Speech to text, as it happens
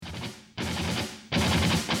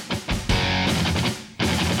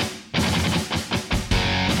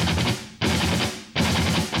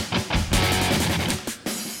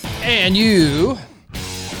And you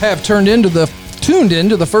have tuned into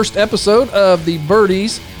the first episode of the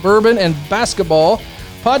Birdies, Bourbon, and Basketball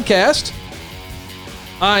podcast.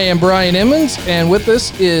 I am Brian Emmons, and with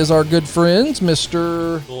us is our good friends,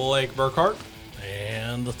 Mr. Blake Burkhart.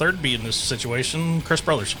 And the third beat in this situation, Chris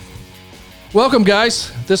Brothers. Welcome,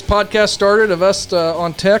 guys. This podcast started of us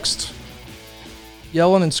on text,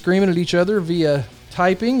 yelling and screaming at each other via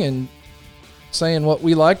typing and saying what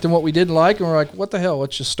we liked and what we didn't like. And we're like, what the hell?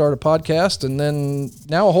 Let's just start a podcast. And then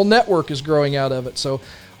now a whole network is growing out of it. So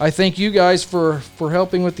I thank you guys for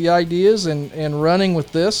helping with the ideas and running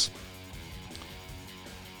with this.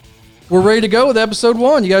 We're ready to go with episode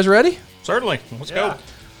 1. You guys ready? Certainly. Let's go.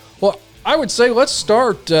 Well, I would say let's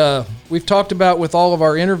start. We've talked about with all of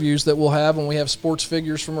our interviews that we'll have when we have sports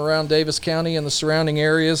figures from around Davis County and the surrounding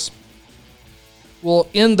areas. We'll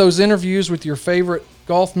end those interviews with your favorite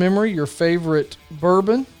golf memory, your favorite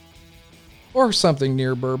bourbon, or something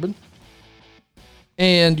near bourbon,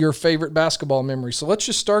 and your favorite basketball memory. So let's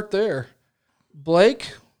just start there.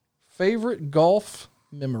 Blake, favorite golf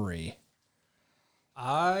memory?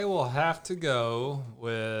 I will have to go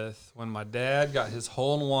with when my dad got his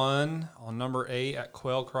hole-in-one on number 8 at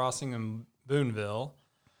Quail Crossing in Boonville.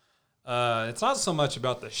 It's not so much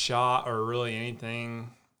about the shot or really anything.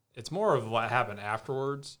 It's more of what happened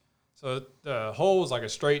afterwards. So the hole was like a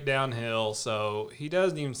straight downhill, so he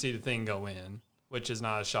doesn't even see the thing go in, which is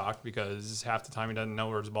not a shock because half the time he doesn't know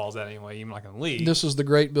where his ball's at anyway, even like in the league. This is the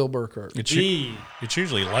great Bill Burkhart. It's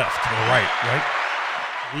usually left or right?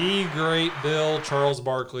 The great Bill Charles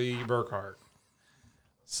Barkley Burkhart.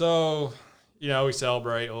 So, we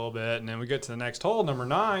celebrate a little bit, and then we get to the next hole, number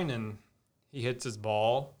 9, and he hits his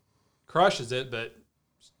ball, crushes it, but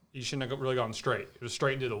he shouldn't have really gone straight. It was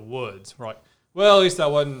straight into the woods. We're like, well, at least that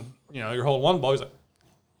wasn't, you're holding one ball. He's like,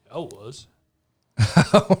 yeah, it was.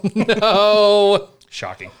 Oh, no.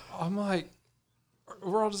 Shocking. I'm like,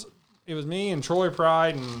 we're all just, it was me and Troy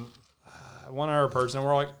Pride and one other person.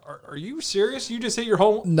 We're like, are you serious? You just hit your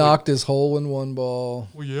hole? Knocked his hole-in-one ball.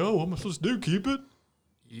 Well, yeah, what am I supposed to do? Keep it?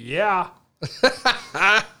 Yeah.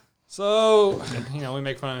 So, we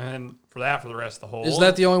make fun of him for that for the rest of the hole. Is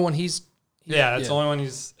that the only one he's... Yeah, that's the only one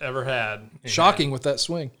he's ever had. Shocking with that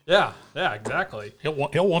swing. Yeah, exactly. He'll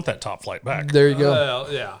want that top flight back. There you go.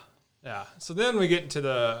 Yeah. So then we get into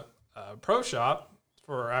the pro shop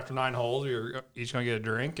for after 9 holes. We were each going to get a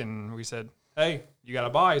drink, and we said, hey, you got to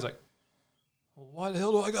buy. He's like, well, why the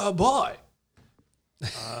hell do I got to buy?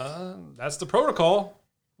 That's the protocol,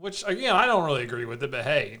 which, again, I don't really agree with it, but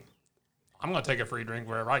hey, I'm going to take a free drink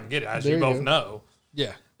wherever I can get it, as you both know.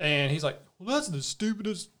 Yeah. And he's like, well, that's the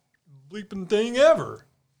stupidest bleeping thing ever.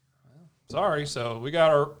 Sorry. So we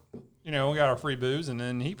got our free booze, and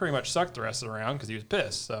then he pretty much sucked the rest of the round because he was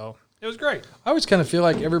pissed. So it was great. I always kind of feel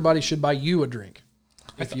like everybody should buy you a drink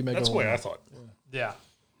if you make That's a the way hole-in-one. I thought.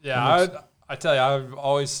 Yeah. I tell you, I've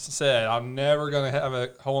always said I'm never going to have a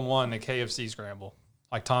hole-in-one in a KFC scramble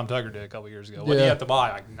like Tom Tugger did a couple years ago. What did he have to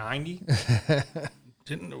buy, like 90?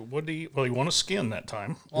 He won a skin that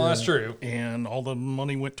time. Well, that's true. And all the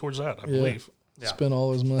money went towards that, I believe. Yeah. Spent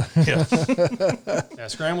all his money. Yeah.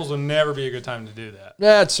 Scrambles would never be a good time to do that.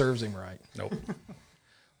 That serves him right. Nope.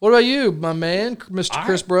 What about you, my man, Mr.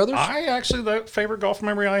 Chris Brothers? I actually, the favorite golf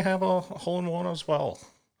memory I have a hole-in-one as well.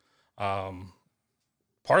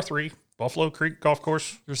 Par 3, Buffalo Creek Golf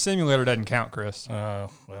Course. Your simulator doesn't count, Chris.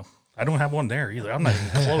 Well, I don't have one there either. I'm not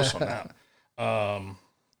even close on that.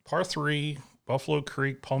 Par 3, Buffalo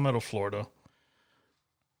Creek, Palmetto, Florida,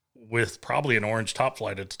 with probably an orange top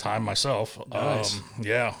flight at the time myself. Nice.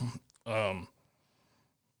 The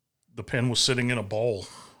pin was sitting in a bowl,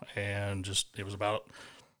 and it was about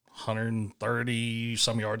 130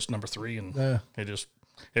 some yards, number 3, and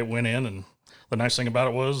it went in. And the nice thing about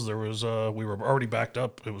it was we were already backed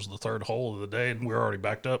up. It was the third hole of the day, and we were already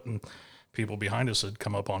backed up, and people behind us had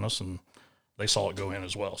come up on us, and they saw it go in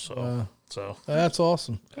as well. So that's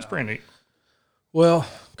awesome. It's pretty neat. Well,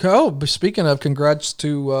 speaking of, congrats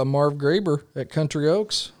to Marv Graber at Country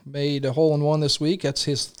Oaks. Made a hole-in-one this week. That's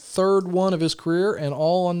his third one of his career, and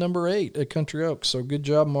all on number 8 at Country Oaks. So good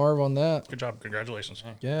job, Marv, on that. Good job. Congratulations.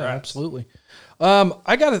 Yeah, Congrats. absolutely.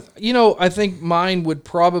 I think mine would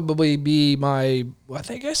probably be I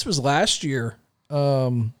guess it was last year.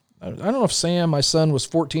 I don't know if Sam, my son, was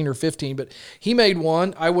 14 or 15, but he made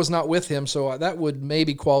one. I was not with him, so that would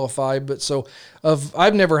maybe qualify. But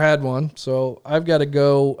I've never had one, so I've got to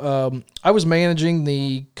go. I was managing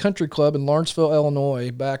the country club in Lawrenceville,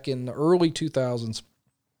 Illinois, back in the early 2000s.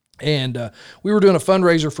 And we were doing a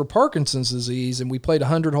fundraiser for Parkinson's disease, and we played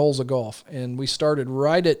 100 holes of golf. And we started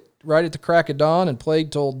right at the crack of dawn and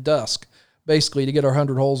played till dusk, basically, to get our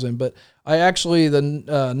 100 holes in. But I actually,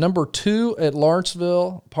 the number 2 at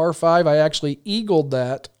Lawrenceville, par 5, I actually eagled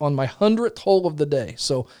that on my 100th hole of the day.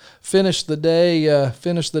 So finished the day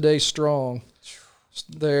strong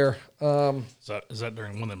there. Is that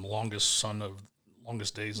during one of them longest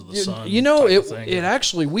days of the sun? It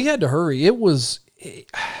actually, we had to hurry. I'm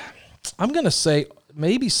going to say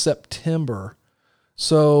maybe September.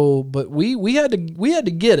 So, but we had to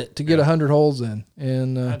get it to get 100 holes in,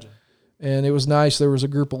 and it was nice. There was a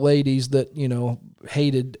group of ladies that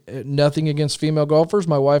hated nothing against female golfers.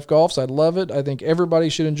 My wife golfs. I love it. I think everybody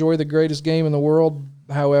should enjoy the greatest game in the world.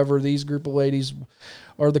 However, these group of ladies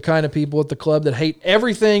are the kind of people at the club that hate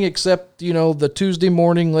everything except the Tuesday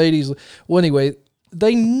morning ladies. Well, anyway,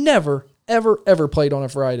 they never ever played on a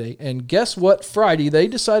Friday. And guess what? Friday, they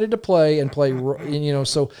decided to play.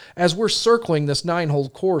 So as we're circling this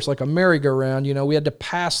 9-hole course like a merry-go-round, we had to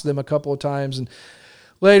pass them a couple of times. And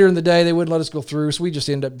later in the day, they wouldn't let us go through. So we just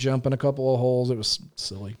ended up jumping a couple of holes. It was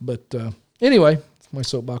silly. But anyway, that's my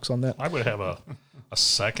soapbox on that. I would have a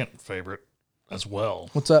second favorite as well.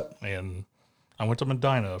 What's up? And I went to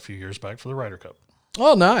Medina a few years back for the Ryder Cup.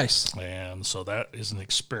 Oh, nice. And so that is an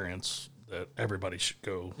experience that everybody should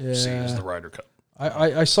go see is the Ryder Cup.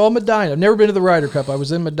 I saw Medina. I've never been to the Ryder Cup. I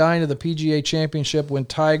was in Medina, the PGA Championship, when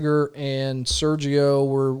Tiger and Sergio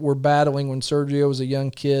were battling when Sergio was a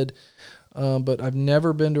young kid. But I've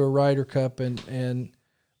never been to a Ryder Cup. And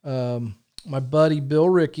my buddy Bill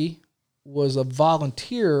Rickey was a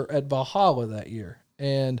volunteer at Valhalla that year.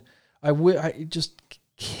 And I just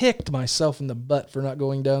kicked myself in the butt for not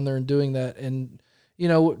going down there and doing that. And,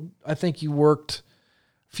 I think you worked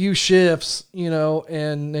few shifts,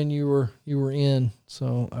 and then you were in.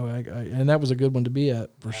 So and that was a good one to be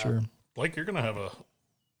at for sure. Blake, you're going to have a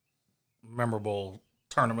memorable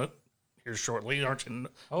tournament here shortly, aren't you?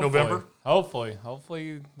 November. Hopefully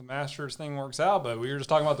the Masters thing works out. But we were just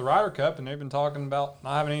talking about the Ryder Cup, and they've been talking about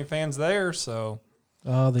not having any fans there. So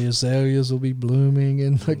the azaleas will be blooming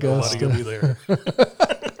in Augusta. Nobody will be there.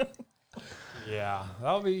 Yeah,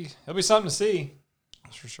 it'll be something to see.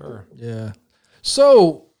 That's for sure. Yeah.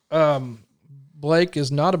 So, Blake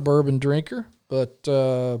is not a bourbon drinker, but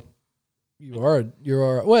you're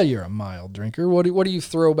a mild drinker. What do you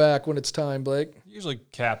throw back when it's time, Blake? Usually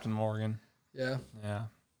Captain Morgan. Yeah. Yeah.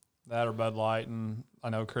 That or Bud Light, and I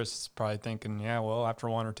know Chris is probably thinking, after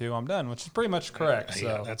one or two, I'm done, which is pretty much correct.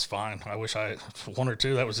 Yeah, that's fine. I wish one or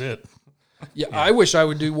two, that was it. Yeah, I wish I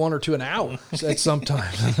would do one or two an hour at some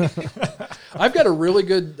time. I've got a really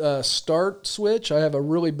good start switch. I have a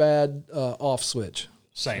really bad off switch.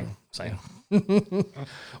 Same.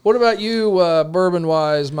 What about you,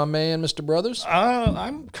 bourbon-wise, my man, Mr. Brothers?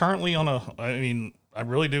 I'm currently I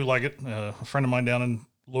really do like it. A friend of mine down in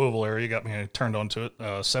Louisville area got me turned on to it.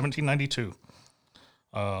 1792.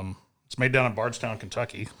 It's made down in Bardstown,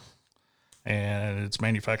 Kentucky, and it's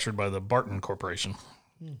manufactured by the Barton Corporation.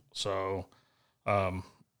 So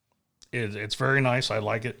it's very nice. I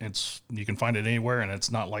like it. You can find it anywhere, and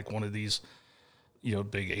it's not like one of these,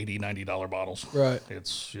 big $80, $90 bottles. Right.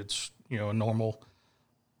 It's a normal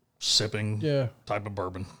sipping type of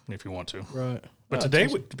bourbon if you want to. Right. But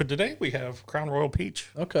today we have Crown Royal Peach.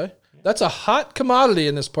 Okay. That's a hot commodity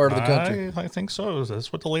in this part of the country. I think so.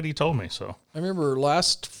 That's what the lady told me. So I remember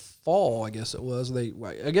last fall, I guess it was.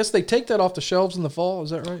 I guess they take that off the shelves in the fall.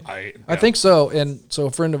 Is that right? I think so. And so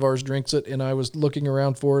a friend of ours drinks it, and I was looking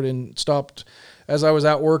around for it and stopped as I was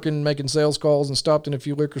out working, making sales calls, and stopped in a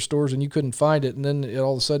few liquor stores, and you couldn't find it. And then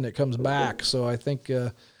all of a sudden it comes back. So I think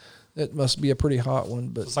it must be a pretty hot one.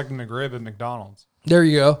 But it's like the McRib at McDonald's. There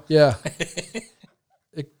you go. Yeah.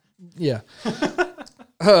 Yeah.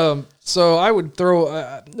 So I would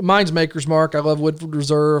throw mine's Maker's Mark. I love Woodford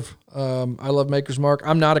Reserve. I love Maker's Mark.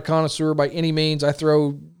 I'm not a connoisseur by any means. I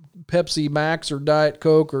throw Pepsi Max or Diet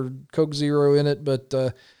Coke or Coke Zero in it, but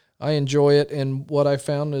I enjoy it. And what I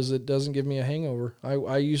found is it doesn't give me a hangover.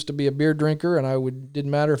 I used to be a beer drinker, and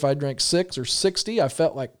didn't matter if I drank 6 or 60. I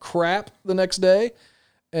felt like crap the next day.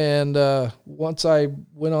 And once I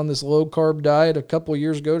went on this low carb diet a couple of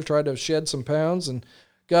years ago to try to shed some pounds, and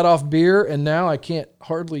got off beer, and now I can't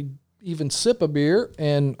hardly even sip a beer,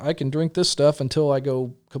 and I can drink this stuff until I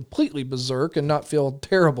go completely berserk and not feel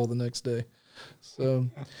terrible the next day. So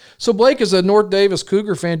Blake is a North Davis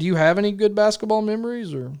Cougar fan. Do you have any good basketball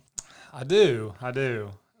memories? Or I do.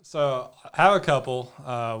 So I have a couple.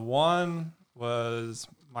 One was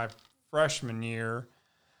my freshman year.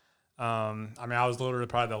 I was literally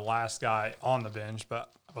probably the last guy on the bench, but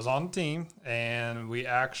I was on the team, and we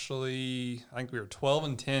actually, I think we were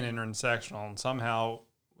 12-10 entering sectional, and somehow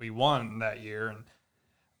we won that year. And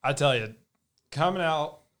I tell you, coming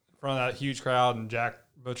out in front of that huge crowd in Jack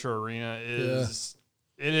Butcher Arena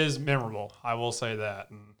it is memorable. I will say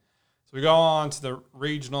that. And so we go on to the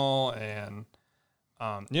regional, and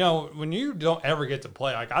when you don't ever get to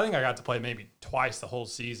play, like I think I got to play maybe twice the whole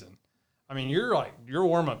season. I mean, your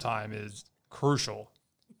warm up time is crucial.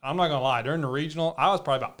 I'm not gonna lie. During the regional, I was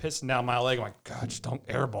probably about pissing down my leg. I'm like, God, just don't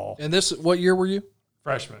airball. And what year were you?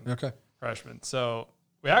 Freshman. Okay. Freshman. So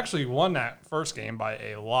we actually won that first game by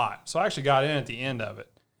a lot. So I actually got in at the end of it.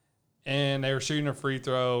 And they were shooting a free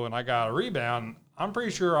throw, and I got a rebound. I'm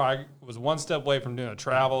pretty sure I was one step away from doing a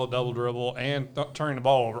travel, a double dribble, and turning the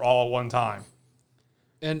ball over all at one time.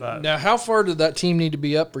 And now, how far did that team need to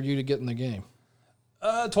be up for you to get in the game?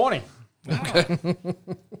 20. Okay.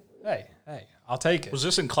 hey, I'll take it. Was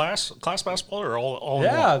this in class basketball or all?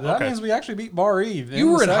 Yeah, that means we actually beat Bar Eve.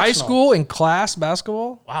 You were in high school in class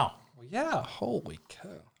basketball? Wow. Well, yeah. Holy cow.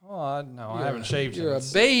 Oh, no, I haven't shaved You're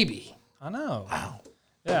since. a baby. I know. Wow.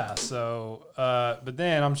 Yeah. So, but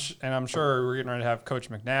then I'm sure we're getting ready to have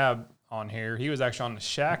Coach McNabb on here. He was actually on the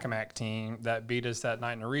Shakamak team that beat us that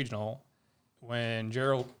night in the regional when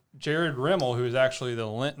Jared Rimmel, who is actually the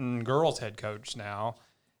Linton girls head coach now,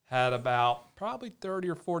 had about probably 30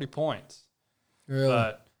 or 40 points. Really?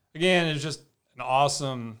 But again, it's just an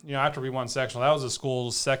awesome, after we won sectional, that was the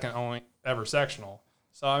school's second only ever sectional.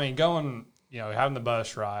 So, I mean, going, having the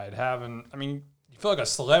bus ride, you feel like a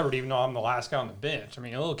celebrity even though I'm the last guy on the bench. I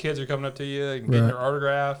mean, little kids are coming up to you and getting their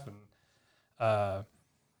autograph. And,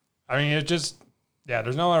 it just,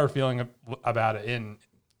 there's no other feeling about it in,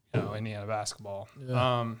 Indiana basketball.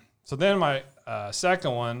 Yeah. So then my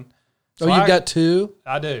second one. So you got two?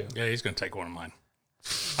 I do. Yeah, he's going to take one of mine.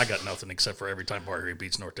 I got nothing except for every time Bar Eve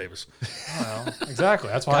beats North Davis. Well, exactly.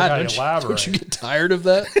 That's why I got to elaborate. Don't you get tired of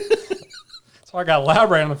that? That's why I got to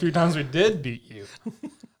elaborate on the few times we did beat you.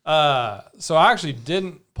 So I actually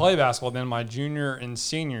didn't play basketball then my junior and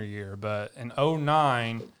senior year, but in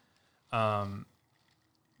 2009,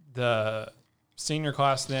 the senior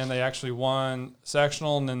class then, they actually won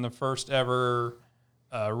sectional and then the first ever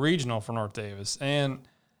regional for North Davis. And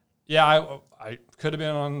I could have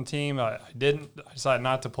been on the team. I didn't. I decided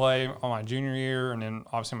not to play on my junior year and then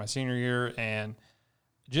obviously my senior year. And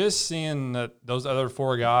just seeing those other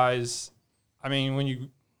four guys, I mean, when you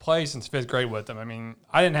play since fifth grade with them, I mean,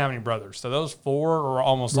 I didn't have any brothers. So those four were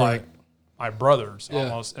almost like my brothers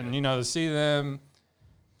almost. And, to see them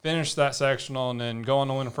finish that sectional and then go on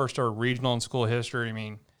to win the first ever regional in school history, I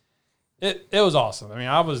mean, it was awesome. I mean,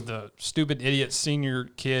 I was the stupid idiot senior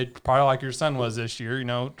kid, probably like your son was this year,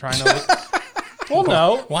 trying to. Well,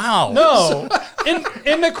 no. Wow. No.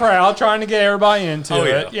 In the crowd, trying to get everybody into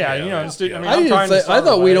it. Yeah, I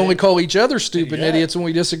thought we'd only call each other stupid idiots when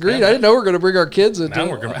we disagreed. I didn't know we were going to bring our kids into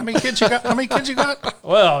it. How many kids you got?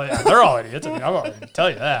 Well, yeah, they're all idiots. I mean, I've already tell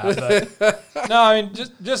you that. But, no, I mean,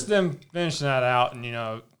 just them finishing that out and,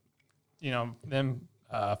 them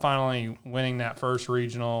finally winning that first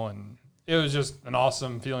regional. And it was just an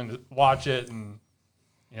awesome feeling to watch it and,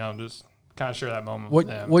 just kind of share that moment with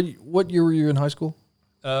them. What year were you in high school?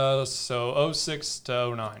 So 06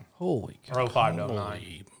 to 09. Holy cow. Or 05 to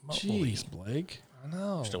 09. Jeez, Blake. I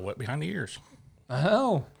know. Still wet behind the ears. I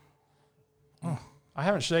know. I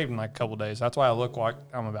haven't shaved in like a couple days. That's why I look like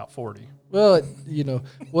I'm about 40. Well,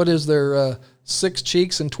 what is there? 6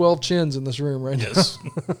 cheeks and 12 chins in this room right now. Yes.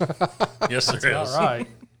 Yes, there is. All right.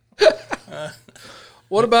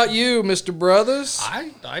 What about you, Mr. Brothers?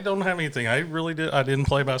 I don't have anything. I really did. I didn't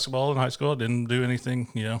play basketball in high school. I didn't do anything,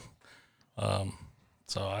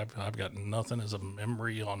 So I've got nothing as a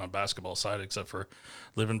memory on a basketball side except for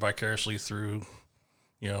living vicariously through,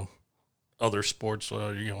 other sports,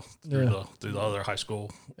 through the other high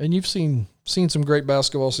school. And you've seen some great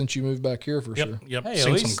basketball since you moved back here for sure. Yep. Hey,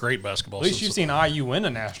 Seen some great basketball. At least you've seen IU win a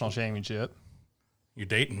national championship. You're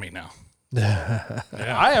dating me now. Yeah.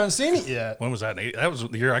 I haven't seen it yet. When was that? That was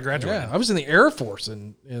the year I graduated. Yeah, I was in the Air Force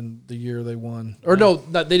in the year they won. Or no,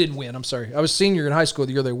 they didn't win. I'm sorry. I was senior in high school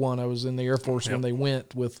the year they won. I was in the Air Force when they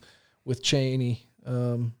went with Cheney.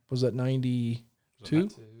 Was that 92?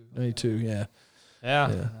 92, yeah.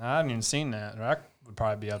 Yeah. I haven't even seen that. I would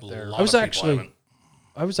probably be up there. I was actually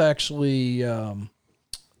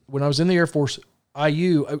when I was in the Air Force,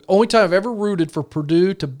 IU, only time I've ever rooted for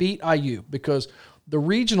Purdue to beat IU because the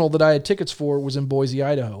regional that I had tickets for was in Boise,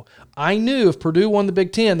 Idaho. I knew if Purdue won the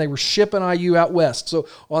Big Ten, they were shipping IU out west. So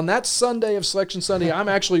on that Sunday of Selection Sunday, I'm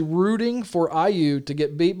actually rooting for IU to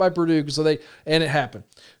get beat by Purdue and it happened.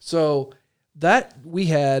 So that we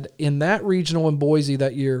had in that regional in Boise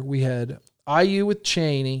that year, we had IU with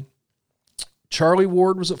Cheney, Charlie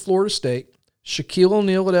Ward was at Florida State, Shaquille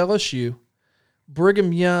O'Neal at LSU,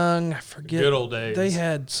 Brigham Young, I forget. Good old days. They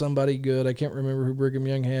had somebody good. I can't remember who Brigham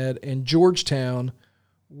Young had. And Georgetown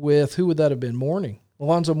with, who would that have been? Morning.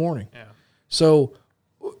 Alonzo Mourning. Yeah. So,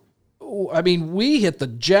 I mean, we hit the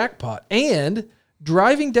jackpot. And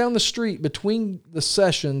driving down the street between the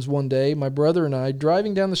sessions one day, my brother and I,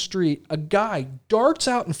 driving down the street, a guy darts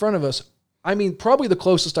out in front of us. I mean, probably the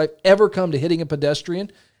closest I've ever come to hitting a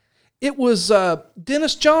pedestrian. It was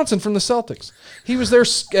Dennis Johnson from the Celtics. He was there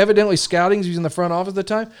evidently scouting. He was in the front office at the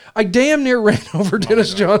time. I damn near ran over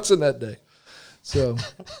Dennis Johnson that day. So,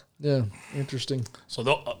 yeah, interesting. So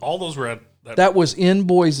all those were at that was in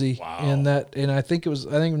Boise. Wow. And I think it was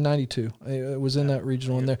 92. It was in that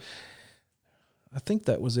regional in there. I think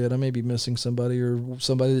that was it. I may be missing somebody or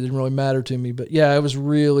somebody that didn't really matter to me. But, yeah, it was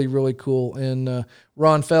really, really cool. And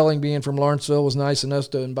Ron Felling, being from Lawrenceville, was nice enough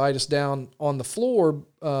to invite us down on the floor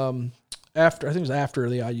after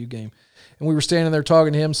the IU game. And we were standing there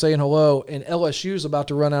talking to him, saying hello, and LSU's about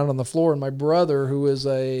to run out on the floor. And my brother, who is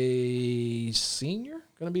a senior,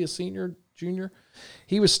 going to be a senior, junior,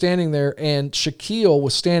 he was standing there, and Shaquille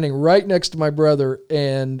was standing right next to my brother,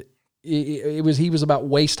 and he was about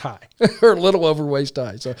waist high or a little over waist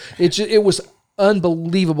high. So it was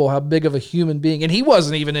unbelievable how big of a human being, and he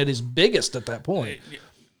wasn't even at his biggest at that point.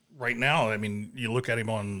 Right now, I mean, you look at him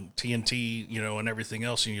on TNT, and everything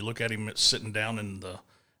else, and you look at him sitting down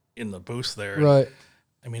in the booth there. Right.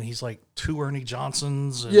 I mean, he's like 2 Ernie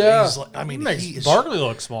Johnsons. And Yeah. He's like, I mean, He makes Barkley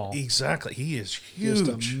look small. Exactly. He is huge.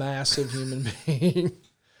 Just a massive human being.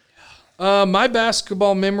 My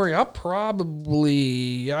basketball memory, I played,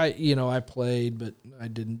 but I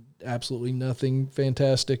did absolutely nothing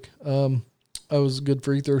fantastic. I was a good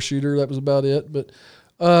free throw shooter. That was about it. But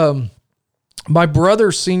my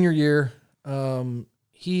brother's senior year,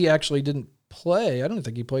 he actually didn't play. I don't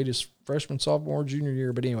think he played his freshman, sophomore, junior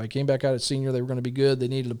year. But anyway, came back out at senior. They were going to be good. They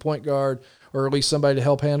needed a point guard or at least somebody to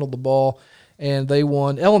help handle the ball. And they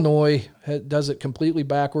won. Illinois does it completely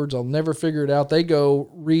backwards. I'll never figure it out. They go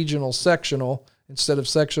regional sectional instead of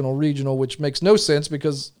sectional regional, which makes no sense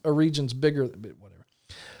because a region's bigger.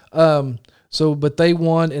 Whatever. But they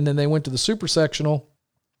won, and then they went to the super sectional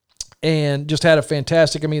and just had a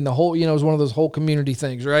fantastic. I mean, the whole, it was one of those whole community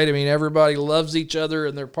things, right? I mean, everybody loves each other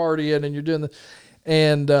and they're partying and you're doing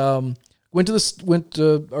went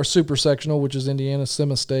to our super sectional, which is Indiana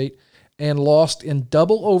Sema State, and lost in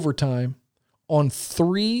double overtime on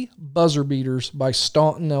 3 buzzer beaters by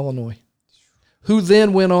Staunton, Illinois, who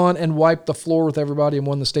then went on and wiped the floor with everybody and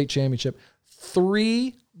won the state championship.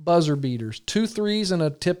 3 buzzer beaters, 2 threes and a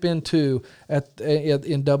tip in 2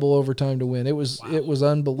 in double overtime to win. It was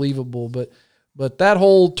unbelievable. But that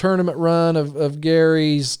whole tournament run of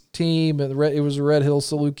Gary's team, and it was the Red Hill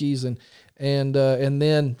Salukis, and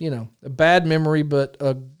then a bad memory, but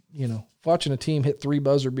watching a team hit 3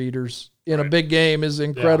 buzzer beaters in a big game is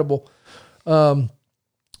incredible. Yeah.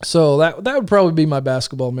 So that would probably be my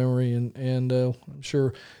basketball memory, and I'm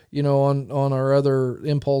sure on our other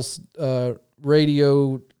Impulse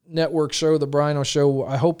radio network show, the Brino Show,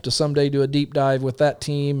 I hope to someday do a deep dive with that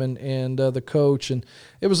team and the coach, and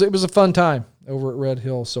it was a fun time over at Red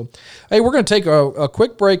Hill. So, hey, we're going to take a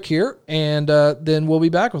quick break here, and then we'll be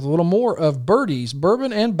back with a little more of Birdie's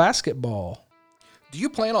Bourbon and Basketball. Do you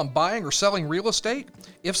plan on buying or selling real estate?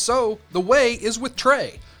 If so, the way is with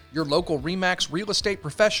Trey. Your local RE/MAX real estate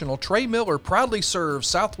professional, Trey Miller, proudly serves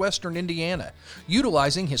southwestern Indiana,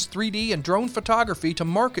 utilizing his 3D and drone photography to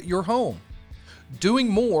market your home. Doing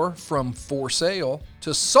more from for sale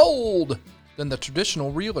to sold than the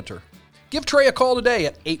traditional realtor. Give Trey a call today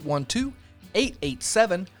at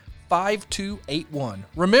 812-887-5281.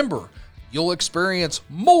 Remember, you'll experience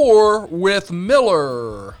more with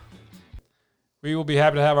Miller. We will be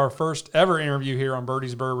happy to have our first ever interview here on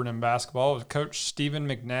Birdie's Bourbon and Basketball with Coach Stephen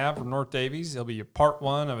McNabb from North Davies. It'll be part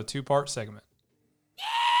 1 of a 2-part segment.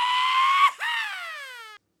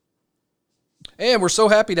 And we're so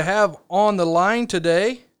happy to have on the line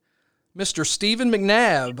today Mr. Stephen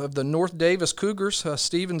McNabb of the North Davis Cougars.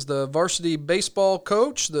 Stephen's the varsity baseball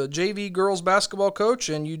coach, the JV girls basketball coach,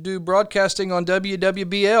 and you do broadcasting on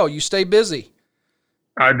WWBL. You stay busy.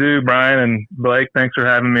 I do, Brian and Blake. Thanks for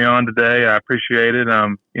having me on today. I appreciate it.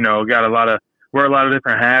 Wear a lot of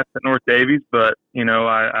different hats at North Davies, but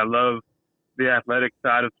I love the athletic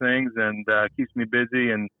side of things, and keeps me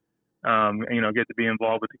busy, and get to be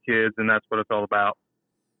involved with the kids, and that's what it's all about.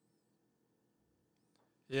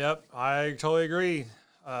 Yep, I totally agree,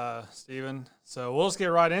 Stephen. So we'll just get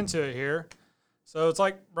right into it here. So it's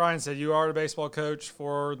like Brian said, you are the baseball coach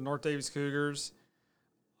for the North Davies Cougars.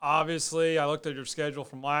 Obviously, I looked at your schedule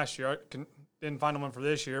from last year. I didn't find one for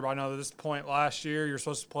this year, but I know at this point last year you're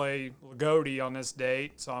supposed to play Lagodi on this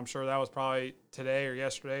date, so I'm sure that was probably today or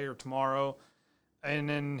yesterday or tomorrow. And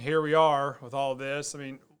then here we are with all this. I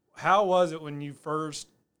mean, how was it when you first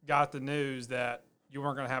got the news that you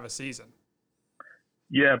weren't going to have a season.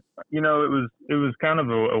 Yeah, it was kind of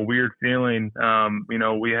a weird feeling.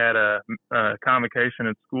 We had a convocation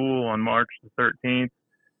at school on March the 13th,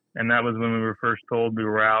 and that was when we were first told we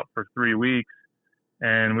were out for 3 weeks,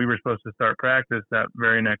 and we were supposed to start practice that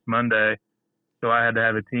very next Monday. So I had to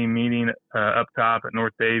have a team meeting up top at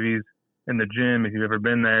North Davies in the gym, if you've ever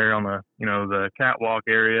been there, on the catwalk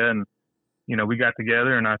area. And, we got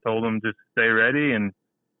together and I told them just stay ready. And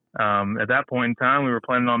at that point in time, we were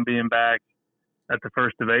planning on being back at the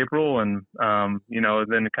 1st of April. And,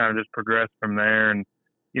 then it kind of just progressed from there. And,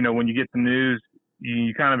 when you get the news,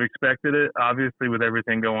 you kind of expected it, obviously, with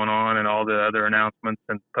everything going on and all the other announcements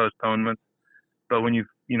and postponements. But when you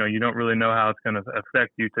don't really know how it's going to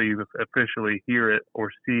affect you till you officially hear it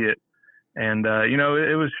or see it. And,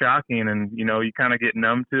 it was shocking, and, you kind of get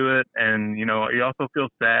numb to it. And, you also feel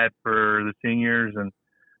sad for the seniors and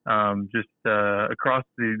across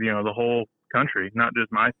the whole country, not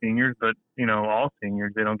just my seniors, but, all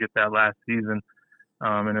seniors. They don't get that last season.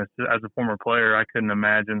 And as a former player, I couldn't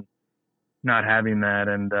imagine not having that.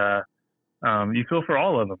 And you feel for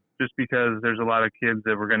all of them, just because there's a lot of kids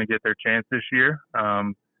that were going to get their chance this year.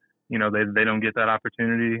 They don't get that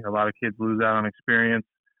opportunity. A lot of kids lose out on experience.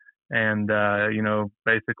 And,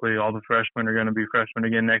 basically all the freshmen are going to be freshmen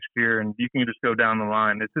again next year. And you can just go down the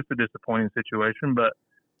line. It's just a disappointing situation, but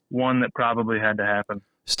one that probably had to happen.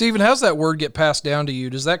 Stephen, how's that word get passed down to you?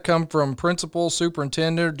 Does that come from principal,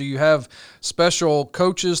 superintendent? Do you have special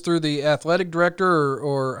coaches through the athletic director,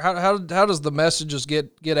 or how does the messages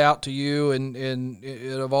get out to you and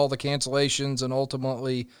of all the cancellations and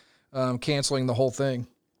ultimately canceling the whole thing?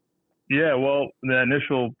 Yeah, well, the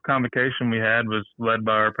initial convocation we had was led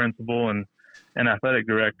by our principal and athletic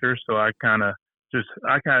director. So I kind of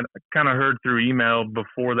heard through email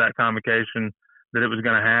before that convocation that it was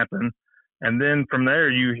going to happen. And then from there,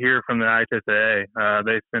 you hear from the IHSAA.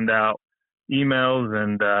 They send out emails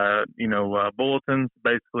and, bulletins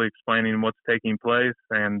basically explaining what's taking place.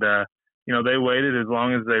 And, they waited as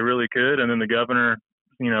long as they really could. And then the governor,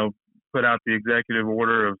 put out the executive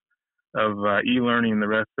order of e-learning the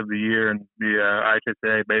rest of the year. And the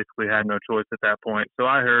IHSAA basically had no choice at that point. So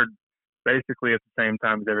I heard basically at the same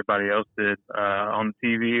time as everybody else did on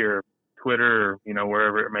TV or Twitter or,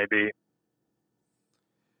 wherever it may be.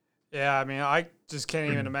 Yeah, I mean, I just can't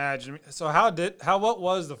even imagine. So what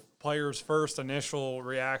was the players' first initial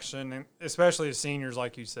reaction, and especially as seniors,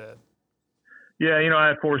 like you said? Yeah, I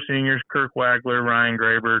had 4 seniors: Kirk Wagler, Ryan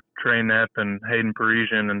Graber, Trey Knepp, and Hayden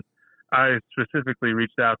Parisian. And I specifically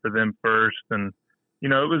reached out to them first. And, it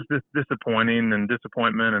was just disappointment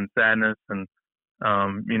and sadness. And,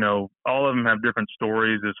 all of them have different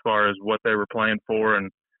stories as far as what they were playing for.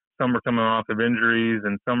 And some were coming off of injuries,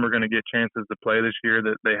 and some were going to get chances to play this year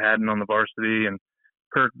that they hadn't on the varsity. And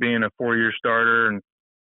Kirk being a 4-year starter and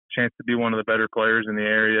chance to be one of the better players in the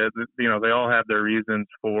area, they all have their reasons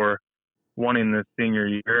for wanting this senior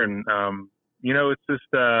year. And, it's just,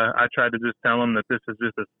 I tried to just tell them that this is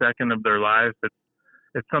just a second of their life.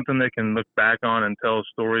 It's something they can look back on and tell a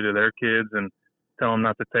story to their kids, and tell them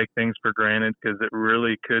not to take things for granted, because it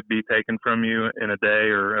really could be taken from you in a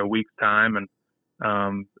day or a week's time. And,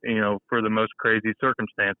 for the most crazy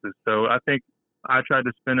circumstances. So I think I tried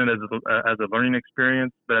to spin it as a learning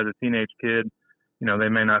experience, but as a teenage kid, they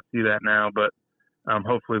may not see that now, but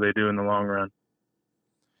hopefully they do in the long run.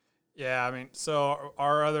 Yeah, I mean, so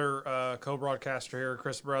our other co-broadcaster here,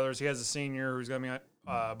 Chris Brothers, he has a senior who's going to be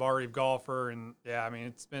a Bar Eve golfer. And, yeah, I mean,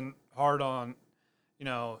 it's been hard on,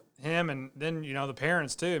 him, and then, the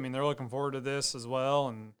parents too. I mean, they're looking forward to this as well.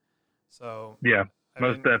 And so – yeah.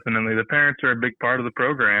 Most definitely. The parents are a big part of the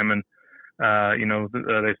program, and,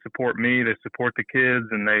 they support me, they support the kids,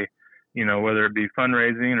 and they, whether it be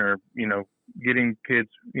fundraising or, getting kids,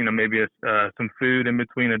 maybe some food in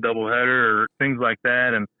between a doubleheader or things like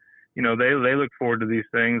that. And, they look forward to these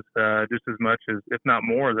things just as much as, if not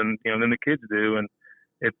more than the kids do. And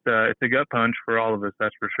it's a gut punch for all of us,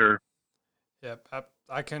 that's for sure. Yep.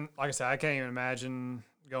 I can't even imagine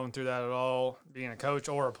going through that at all, being a coach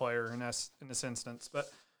or a player in this instance. But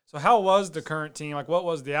so how was the current team? Like, what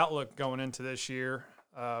was the outlook going into this year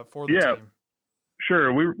for the team?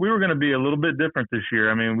 Sure. We were going to be a little bit different this year.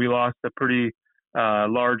 I mean, we lost a pretty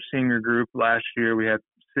large senior group last year. We had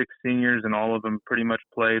 6 seniors, and all of them pretty much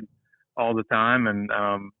played all the time. And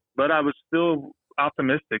but I was still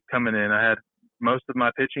optimistic coming in. I had most of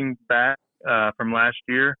my pitching back from last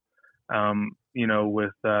year.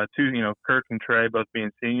 With 2, Kirk and Trey both being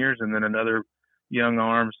seniors, and then another young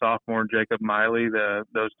arm, sophomore, Jacob Miley.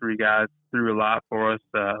 Those 3 guys threw a lot for us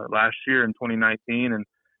last year in 2019. And,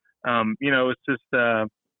 it's just a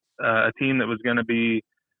team that was going to be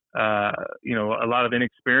a lot of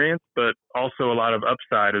inexperience, but also a lot of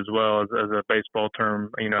upside as well as a baseball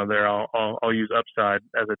term. There I'll use upside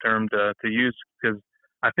as a term to use, because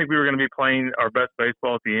I think we were going to be playing our best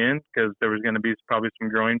baseball at the end, because there was going to be probably some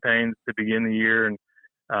growing pains to begin the year and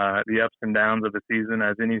the ups and downs of the season,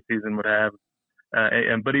 as any season would have,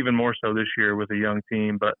 but even more so this year with a young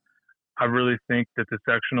team. But I really think that the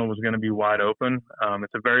sectional was going to be wide open.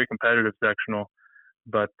 It's a very competitive sectional.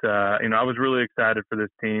 But, I was really excited for this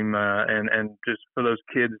team and just for those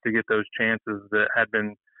kids to get those chances that had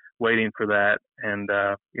been waiting for that. And,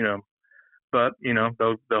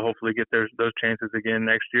 they'll hopefully get those chances again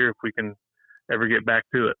next year if we can ever get back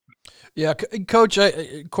to it. Yeah, Coach,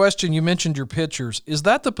 question, you mentioned your pitchers. Is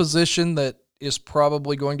that the position that is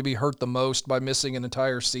probably going to be hurt the most by missing an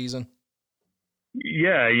entire season?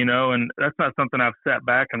 Yeah, and that's not something I've sat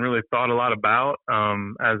back and really thought a lot about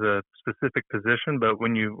as a specific position. But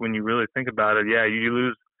when you really think about it, yeah, you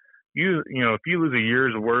lose, if you lose a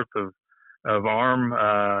year's worth of arm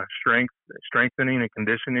strengthening and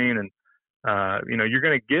conditioning, and you're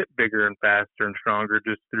going to get bigger and faster and stronger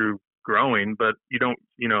just through growing. But you don't,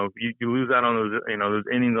 you lose out on those, those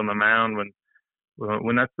innings on the mound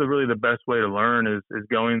when that's really the best way to learn is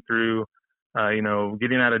going through.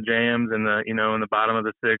 Getting out of jams in the bottom of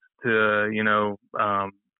the sixth to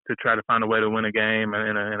try to find a way to win a game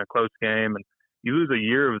in a close game, and you lose a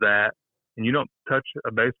year of that, and you don't touch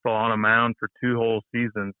a baseball on a mound for 2 whole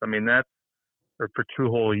seasons. I mean, or for 2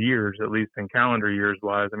 whole years, at least in calendar years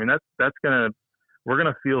wise. I mean, we're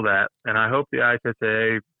gonna feel that, and I hope the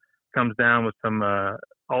IHSAA comes down with some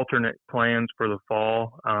alternate plans for the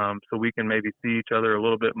fall, so we can maybe see each other a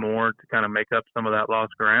little bit more to kind of make up some of that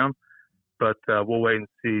lost ground. But we'll wait and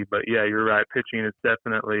see. But, yeah, you're right. Pitching is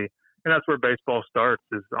definitely – and that's where baseball starts,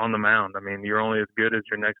 is on the mound. I mean, you're only as good as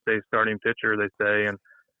your next day's starting pitcher, they say. And,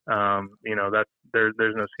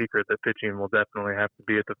 there's no secret that pitching will definitely have to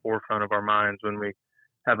be at the forefront of our minds when we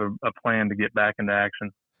have a plan to get back into action.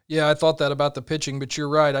 Yeah, I thought that about the pitching, but you're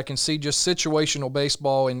right. I can see just situational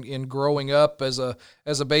baseball in growing up as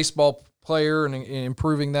a baseball player and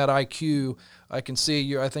improving that IQ. I can see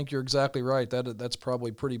you. I think you're exactly right. That's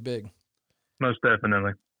probably pretty big. Most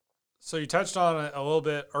definitely. So you touched on it a little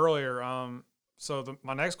bit earlier.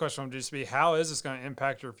 My next question would just be, how is this going to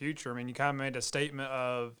impact your future? I mean, you kind of made a statement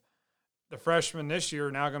of the freshmen this year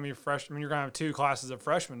are now going to be freshmen. You're going to have 2 classes of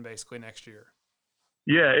freshmen basically next year.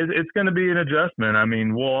 Yeah, it's going to be an adjustment. I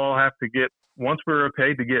mean, we'll all have to get, once we're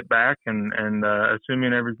okay to get back, and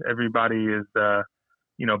assuming everybody is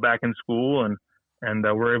back in school and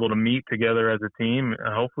we're able to meet together as a team.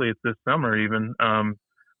 Hopefully it's this summer even.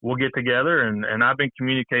 We'll get together, and I've been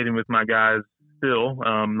communicating with my guys still,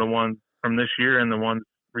 the ones from this year and the ones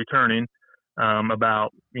returning, about,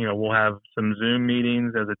 we'll have some Zoom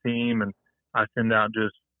meetings as a team, and I send out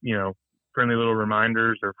just, friendly little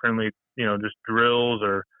reminders or friendly, just drills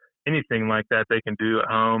or anything like that they can do at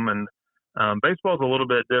home. And baseball is a little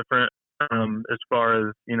bit different as far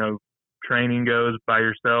as, training goes by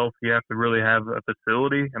yourself. You have to really have a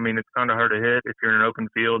facility. I mean, it's kind of hard to hit if you're in an open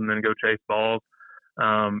field and then go chase balls.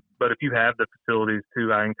 But if you have the facilities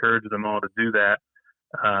too, I encourage them all to do that.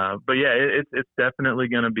 But yeah, it's definitely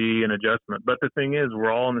going to be an adjustment. But the thing is,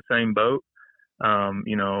 we're all in the same boat.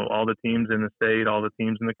 All the teams in the state, all the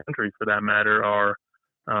teams in the country for that matter are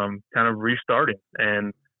kind of restarting.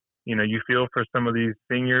 And, you feel for some of these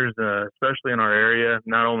seniors, especially in our area,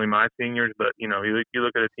 not only my seniors, but, you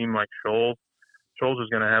look at a team like Shoals. Shoals is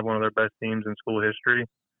going to have one of their best teams in school history.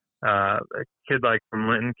 A kid like from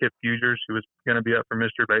Linton, Kip Fugers, who was going to be up for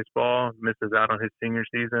Mr. Baseball, misses out on his senior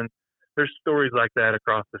season. There's stories like that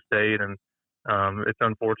across the state, and it's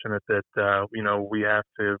unfortunate that, we have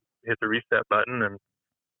to hit the reset button and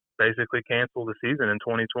basically cancel the season in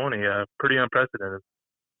 2020. Pretty unprecedented.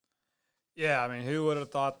 Yeah, I mean, who would have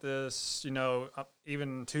thought this,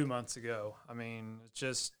 even 2 months ago? I mean, it's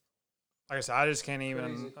just, like I said, I just can't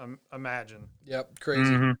even imagine. Yep,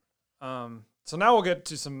 crazy. Mm-hmm. So now we'll get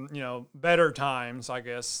to some, better times, I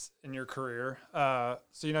guess, in your career.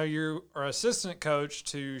 So, you are assistant coach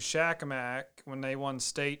to Shakamak when they won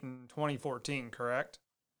state in 2014, correct?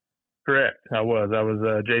 Correct. I was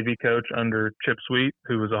a JV coach under Chip Sweet,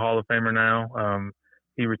 who was a Hall of Famer now.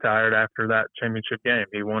 He retired after that championship game.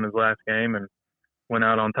 He won his last game and went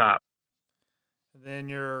out on top. Then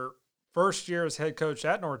your first year as head coach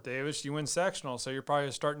at North Davis, you win sectional. So you're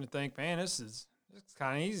probably starting to think, man, it's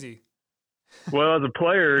kind of easy. Well, as a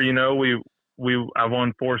player, I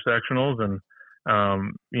won 4 sectionals and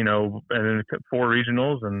then 4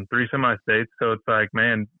 regionals and 3 semi-states. So it's like,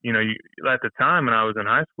 man, at the time when I was in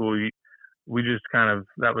high school, we just kind of,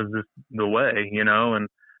 that was just the way, and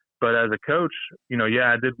But as a coach,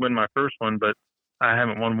 I did win my first one, but I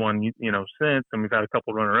haven't won one, since, and we've had a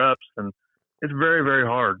couple runner-ups, and it's very, very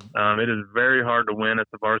hard. It is very hard to win at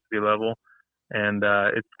the varsity level, and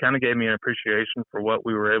it kind of gave me an appreciation for what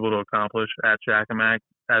we were able to accomplish at Shakamak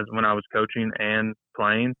as when I was coaching and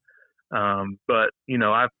playing. But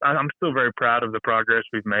I'm still very proud of the progress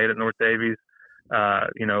we've made at North Davies.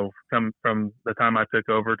 Come from the time I took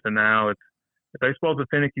over to now, baseball is a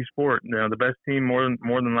finicky sport. The best team more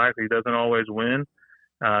than likely doesn't always win,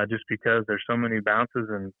 just because there's so many bounces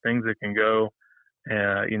and things that can go,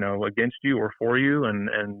 against you or for you.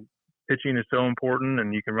 And pitching is so important,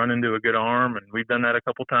 and you can run into a good arm, and we've done that a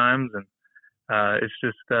couple times. And it's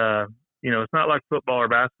just, it's not like football or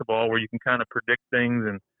basketball where you can kind of predict things,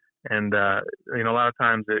 and a lot of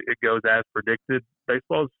times it goes as predicted.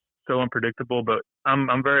 Baseball is so unpredictable, but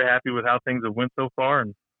I'm very happy with how things have went so far,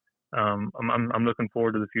 and I'm looking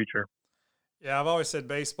forward to the future. Yeah, I've always said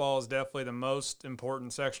baseball is definitely the most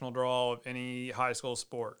important sectional draw of any high school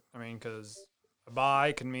sport. I mean, because a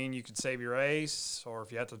bye can mean you could save your ace, or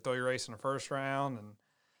if you have to throw your ace in the first round. And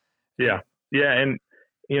a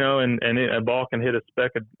ball can hit a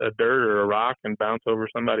speck of dirt or a rock and bounce over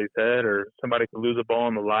somebody's head, or somebody could lose a ball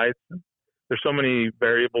in the lights. There's so many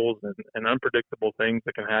variables and unpredictable things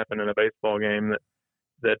that can happen in a baseball game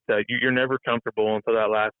that you're never comfortable until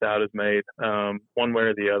that last out is made, one way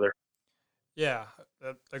or the other. Yeah,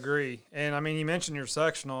 agree. And, I mean, you mentioned your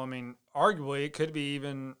sectional. I mean, arguably it could be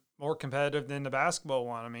even more competitive than the basketball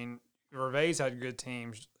one. I mean, Gervais had good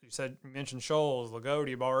teams. You mentioned Shoals,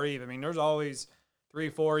 Lagodi, Bar Eve. I mean, there's always 3,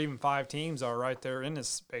 4, even 5 teams are right there in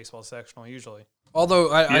this baseball sectional usually.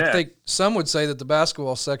 Although I think some would say that the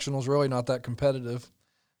basketball sectional is really not that competitive.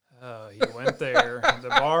 He went there. The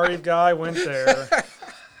Bar Eve guy went there.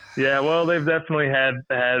 Yeah, well, they've definitely had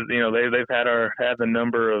they've had the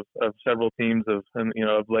number of several teams of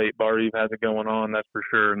late. Bar Eve has it going on, that's for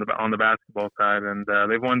sure, on the basketball side, and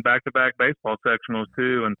they've won back-to-back baseball sectionals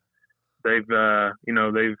too, and they've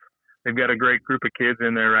got a great group of kids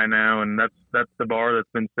in there right now, and that's the bar that's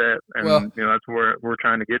been set, and that's where we're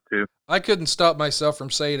trying to get to. I couldn't stop myself from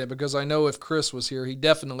saying it because I know if Chris was here, he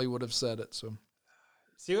definitely would have said it. So,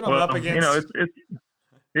 see what I'm up against.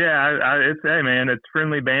 Hey man, it's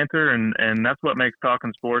friendly banter, and that's what makes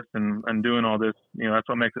talking sports and doing all this, that's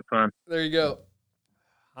what makes it fun. There you go.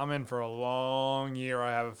 I'm in for a long year,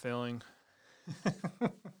 I have a feeling.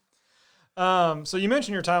 So you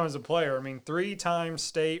mentioned your time as a player. I mean, 3-time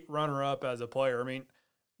state runner-up as a player. I mean,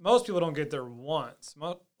 most people don't get there once,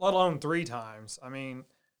 let alone 3 times. I mean,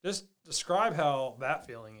 just describe how that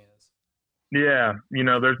feeling is. Yeah,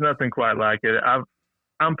 there's nothing quite like it.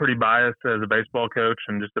 I'm pretty biased as a baseball coach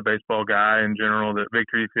and just a baseball guy in general that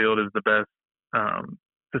Victory Field is the best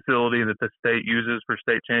facility that the state uses for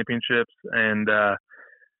state championships. And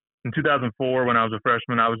in 2004, when I was a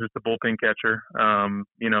freshman, I was just a bullpen catcher,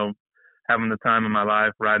 having the time of my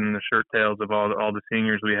life, riding the shirt tails of all the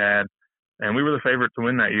seniors we had. And we were the favorite to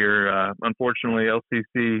win that year. Unfortunately,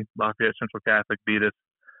 LCC, Lafayette Central Catholic, beat us.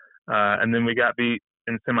 And then we got beat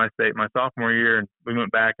in semi-state my sophomore year, and we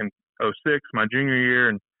went back in 2006, my junior year,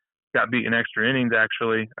 and got beat in extra innings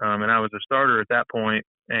actually. And I was a starter at that point,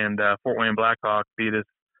 and Fort Wayne Blackhawks beat us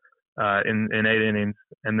in 8 innings.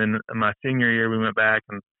 And then my senior year, we went back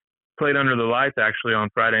and played under the lights actually on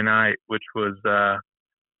Friday night, which was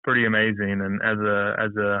pretty amazing. And as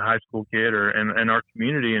a high school kid, and our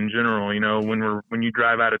community in general, when you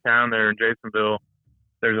drive out of town there in Jasonville,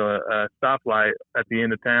 there's a stoplight at the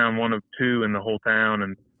end of town, one of 2 in the whole town,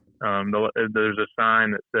 and there's a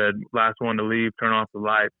sign that said "Last one to leave, turn off the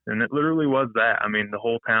lights," and it literally was that. I mean, the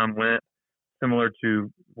whole town went, similar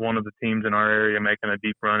to one of the teams in our area making a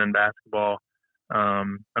deep run in basketball.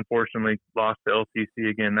 Unfortunately, lost to LCC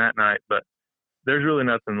again that night, but there's really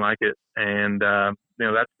nothing like it, and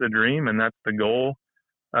that's the dream and that's the goal.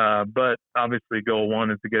 But obviously, goal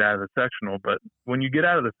 1 is to get out of the sectional. But when you get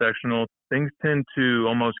out of the sectional, things tend to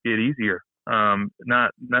almost get easier.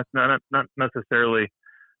 Not necessarily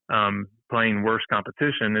playing worse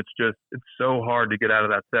competition. It's so hard to get out of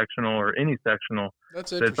that sectional or any sectional.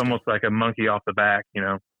 That's it's almost like a monkey off the back,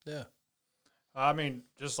 Yeah. I mean,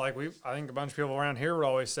 just like I think a bunch of people around here would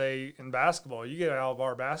always say in basketball, you get out of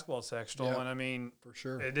our basketball sectional, and I mean, for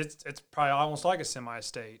sure, it's probably almost like a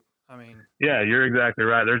semi-state. I mean, yeah, you're exactly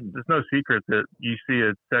right. There's no secret that you see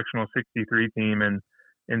a sectional 63 team in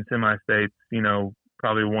semi-states,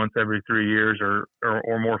 probably once every 3 years or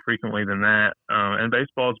more frequently than that. And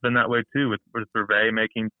baseball's been that way too, with Gervais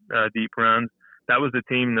making deep runs. That was the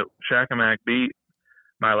team that Shakamak beat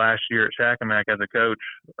my last year at Shakamak as a coach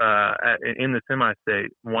in the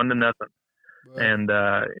semi-state, 1-0. Wow. And,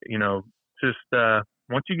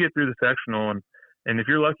 once you get through the sectional, and if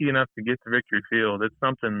you're lucky enough to get to Victory Field, it's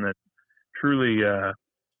something that truly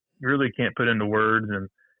really can't put into words and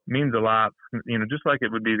means a lot. Just like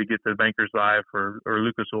it would be to get to Bankers Life or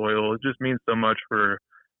Lucas Oil. It just means so much for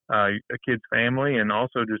a kid's family and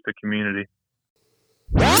also just a community.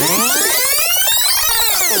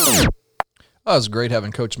 It was great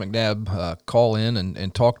having Coach McNabb call in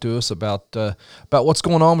and talk to us about what's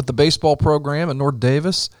going on with the baseball program at North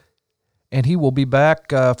Davis. And he will be back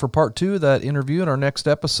for part 2 of that interview in our next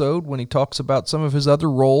episode when he talks about some of his other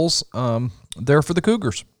roles there for the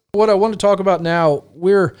Cougars. What I want to talk about now,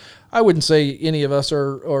 I wouldn't say any of us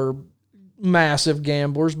are massive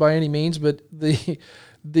gamblers by any means, but the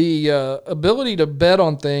ability to bet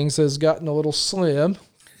on things has gotten a little slim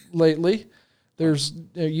lately.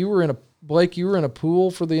 You were in a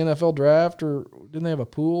pool for the NFL draft, or didn't they have a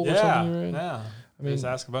pool or something you were in? Yeah. I mean, just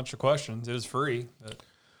ask a bunch of questions. It was free. But.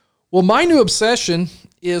 Well, my new obsession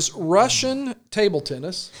is Russian table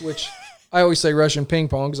tennis, which I always say Russian ping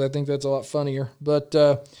pong because I think that's a lot funnier. But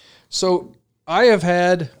so I have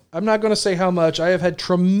had, I'm not going to say how much, I have had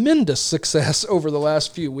tremendous success over the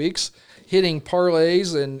last few weeks hitting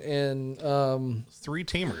parlays and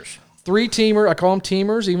 3-teamers. 3-teamer. I call them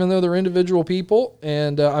teamers, even though they're individual people,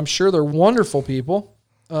 and I'm sure they're wonderful people.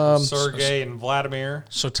 Sergey and Vladimir.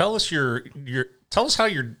 So tell us tell us how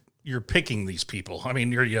you're picking these people. I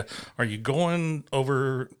mean, are you going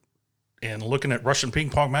over and looking at Russian ping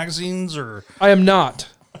pong magazines, or I am not.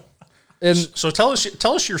 And so tell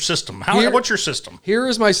us your system. What's your system? Here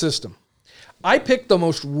is my system. I picked the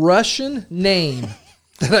most Russian name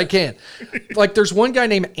that I can. Like there's one guy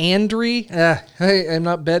named Andriy. Hey, I'm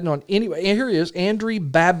not betting on anyway. Here he is,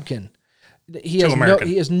 Andriy Babkin. He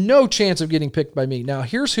has no chance of getting picked by me. Now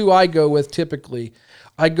here's who I go with typically.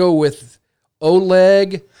 I go with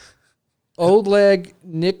Oleg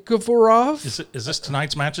Nikiforov. Is this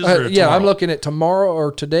tonight's matches? Yeah, I'm looking at tomorrow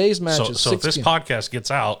or today's matches. So if this podcast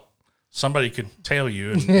gets out, somebody could tail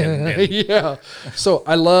you. Yeah. So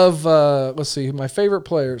I love, let's see, my favorite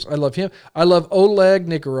players. I love him. I love Oleg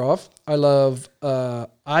Nikiforov. I love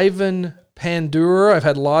Ivan Pandura. I've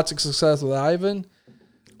had lots of success with Ivan.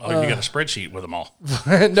 Oh, you got a spreadsheet with them all.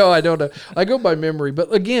 No, I don't know. I go by memory.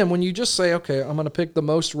 But again, when you just say, okay, I'm going to pick the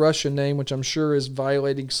most Russian name, which I'm sure is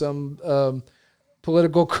violating some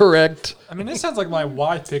political correct. I mean, this sounds like my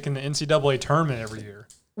wife picking the NCAA tournament every year.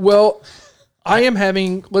 Well,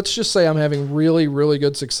 let's just say I'm having really, really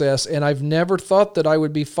good success. And I've never thought that I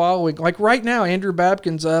would be following. Like right now, Andrew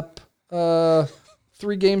Babkin's up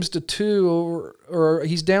 3-2, or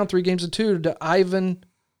he's down 3-2 to Ivan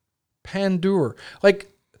Pandur. Like,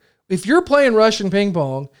 if you're playing Russian ping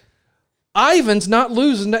pong, Ivan's not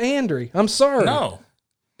losing to Andriy. I'm sorry. No.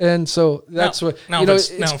 And so that's what.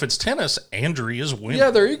 If it's tennis, Andriy is winning.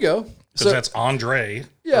 Yeah, there you go. Because that's Andre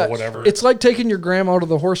or whatever. It's like taking your grandma to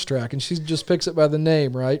the horse track, and she just picks it by the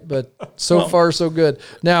name, right? But so far, so good.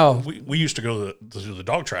 Now we used to go to the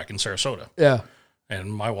dog track in Sarasota. Yeah.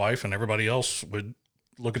 And my wife and everybody else would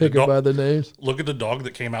look at pick the dog by the names. Look at the dog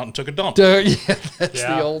that came out and took a dump.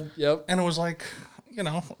 The old. Yep. And it was like,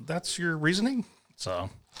 that's your reasoning. So,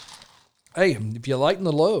 hey, if you lighten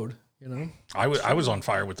the load, I was on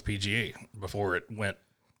fire with the PGA before it went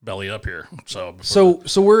belly up here. So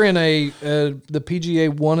we're in the PGA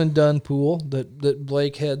one and done pool that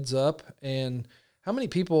Blake heads up. And how many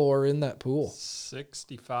people are in that pool?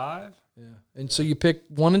 65. Yeah. And so you pick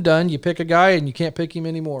one and done. You pick a guy, and you can't pick him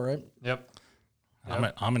anymore, right? Yep.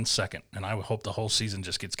 I'm in second, and I hope the whole season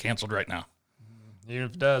just gets canceled right now. Even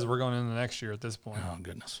if it does, we're going into next year at this point. Oh,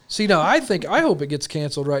 goodness. See, now I hope it gets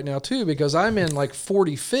canceled right now, too, because I'm in like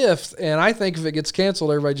 45th, and I think if it gets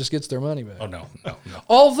canceled, everybody just gets their money back. Oh, no.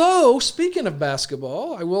 Although, speaking of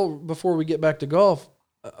basketball, I will, before we get back to golf,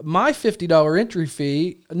 my $50 entry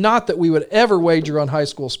fee, not that we would ever wager on high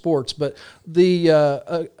school sports, but the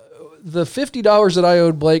 $50 that I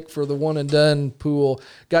owed Blake for the one and done pool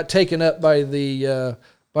got taken up by the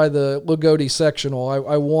Lagodi sectional.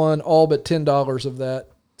 I won all but $10 of that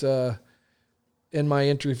in my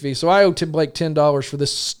entry fee. So I owe Blake $10 for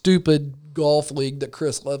this stupid golf league that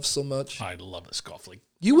Chris loves so much. I love this golf league.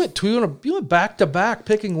 You went back to back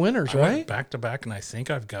picking winners, right? Went back to back, and I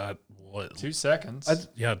think I've got 2 seconds.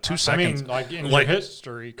 2 seconds. I mean, like in your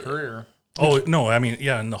history career. Oh, no, I mean,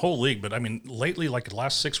 yeah, in the whole league. But, I mean, lately, like the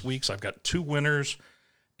last 6 weeks, I've got 2 winners,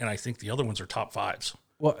 and I think the other ones are top 5s.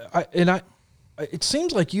 Well, it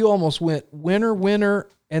seems like you almost went winner,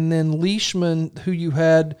 and then Leishman, who you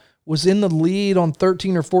had, was in the lead on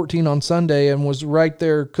 13 or 14 on Sunday and was right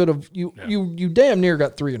there. You damn near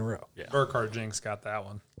got 3 in a row. Yeah. Burkhard Jinx got that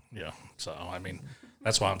one. Yeah, so, I mean,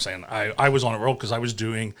 that's why I'm saying I was on a roll because I was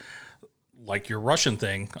doing like your Russian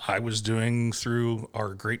thing, I was doing through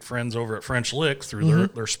our great friends over at French Lick through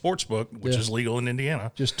their sports book, which is legal in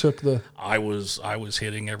Indiana. Just took the. I was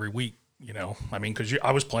hitting every week, I mean, because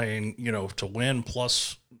I was playing, to win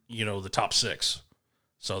plus, the top 6.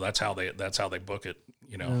 So that's how they book it,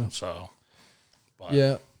 So. But.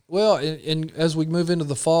 Yeah. Well, and as we move into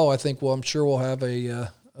the fall, I think I'm sure we'll have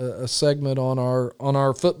a segment on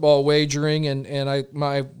our football wagering, and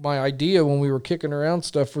my idea when we were kicking around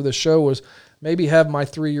stuff for the show was maybe have my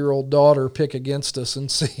 3-year-old daughter pick against us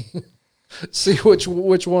and see which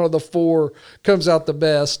one of the 4 comes out the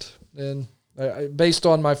best. And based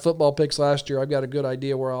on my football picks last year, I've got a good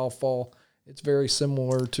idea where I'll fall. It's very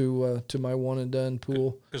similar to my one and done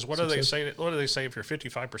pool. Because what do they say? What do they say if you're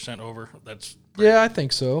 55% over? That's I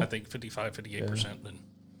think so. I think 55, 58%. Then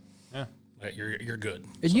you're good.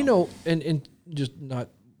 And and just not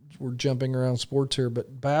we're jumping around sports here,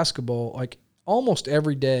 but basketball, like almost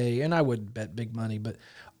every day, and I wouldn't bet big money, but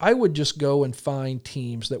I would just go and find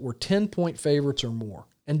teams that were 10-point favorites or more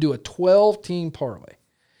and do a 12-team parlay.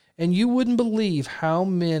 And you wouldn't believe how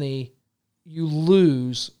many you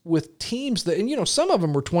lose with teams that, and some of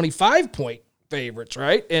them were 25-point favorites,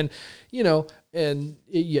 right? And you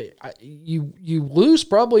lose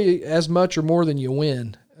probably as much or more than you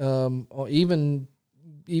win. Even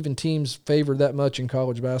teams favored that much in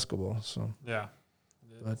college basketball. So yeah,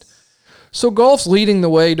 so golf's leading the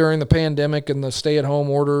way during the pandemic and the stay-at-home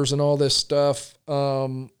orders and all this stuff.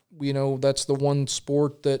 That's the one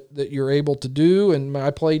sport that you're able to do. And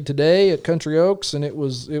I played today at Country Oaks, and it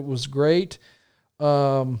was great.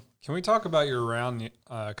 Can we talk about your round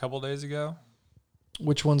a couple days ago?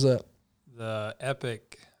 Which one's that? The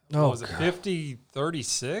Epic. What was it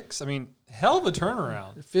 50-36? I mean, hell of a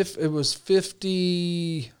turnaround. It was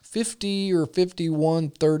 50 or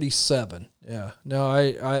 51-37. Yeah. No,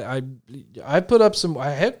 I put up some.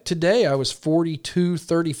 Today I was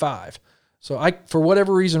 42-35. So for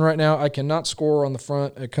whatever reason right now, I cannot score on the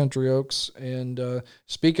front at Country Oaks. And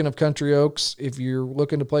speaking of Country Oaks, if you're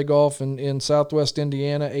looking to play golf in Southwest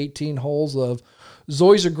Indiana, 18 holes of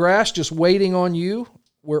Zoysia grass just waiting on you.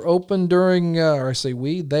 We're open during,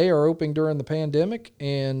 they are open during the pandemic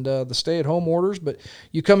and the stay-at-home orders. But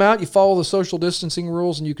you come out, you follow the social distancing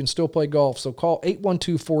rules, and you can still play golf. So call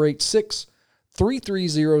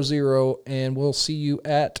 812-486-3300, and we'll see you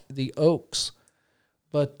at the Oaks.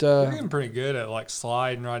 But you're getting pretty good at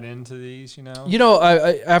sliding right into these,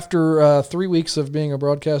 I after 3 weeks of being a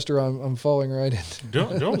broadcaster, I'm falling right into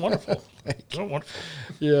doing wonderful. Doing wonderful.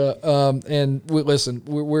 Yeah. And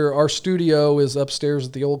we're our studio is upstairs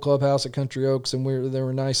at the old clubhouse at Country Oaks, and they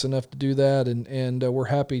were nice enough to do that, and we're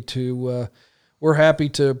happy to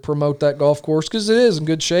promote that golf course because it is in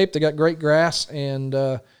good shape. They got great grass, and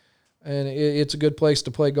it's a good place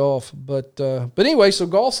to play golf. But anyway, so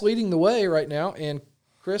golf's leading the way right now, and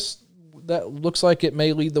Chris, that looks like it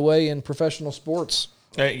may lead the way in professional sports.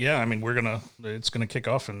 Yeah, I mean, it's gonna kick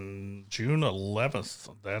off in June 11th.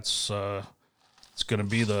 That's it's gonna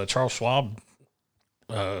be the Charles Schwab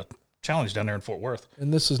Challenge down there in Fort Worth.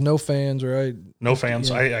 And this is no fans, right? No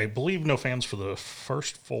fans. Yeah. I believe no fans for the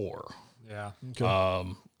first 4. Yeah.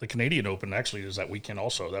 Okay. The Canadian Open actually is that weekend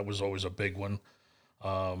also. That was always a big one.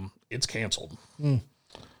 It's canceled. And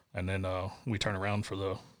then we turn around for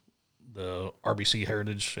the RBC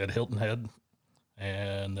Heritage at Hilton Head,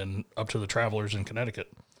 and then up to the Travelers in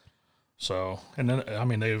Connecticut. So, and then I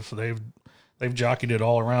mean they've jockeyed it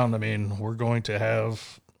all around. I mean, we're going to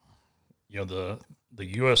have the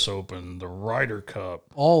U.S. Open, the Ryder Cup,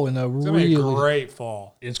 all in a really great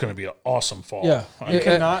fall. It's going to be an awesome fall. Yeah, you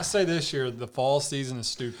cannot say this year the fall season is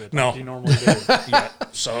stupid. No, like you normally do. Yeah.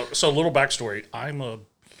 So a little backstory. I'm a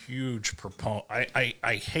huge proponent.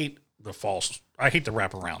 I hate the fall. I hate the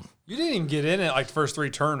wraparound. You didn't even get in it the first 3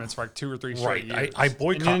 tournaments for 2 or 3 straight years. I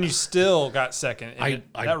boycotted. And then you still got second.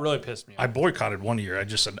 That really pissed me off. I boycotted one year. I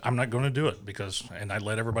just said, I'm not going to do it and I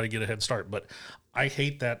let everybody get a head start. But I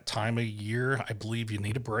hate that time of year. I believe you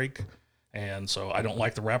need a break. And so I don't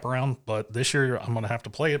like the wraparound. But this year I'm going to have to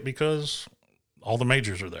play it because all the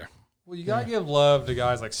majors are there. Well, you got to give love to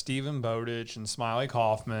guys like Stephen Bowditch and Smiley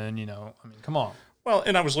Kaufman. I mean, come on. Well,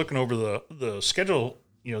 and I was looking over the schedule,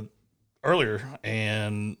 earlier,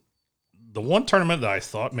 and the one tournament that I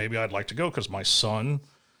thought maybe I'd like to go because my son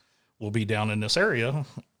will be down in this area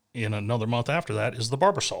in another month after that is the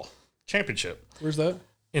Barbasol Championship. Where's that?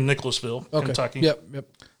 In Nicholasville, Kentucky. Yep.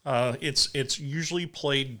 It's usually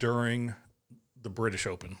played during the British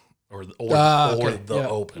Open or the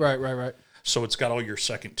Open. Right. So it's got all your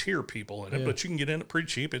second tier people in it, but you can get in it pretty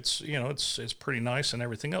cheap. It's it's pretty nice and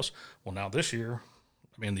everything else. Well, now this year,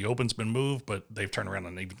 I mean, the Open's been moved, but they've turned around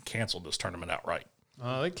and even canceled this tournament outright.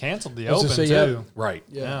 They canceled the I was Open gonna say, yeah. too. Right.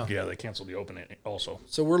 Yeah. Yeah, they canceled the Open also.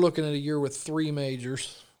 So we're looking at a year with 3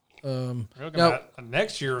 majors. We're looking Now- at a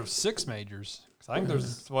next year of 6 majors. 'Cause I think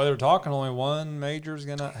there's the way they're talking, only 1 major is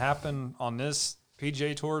going to happen on this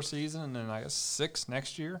PGA Tour season, and then I guess 6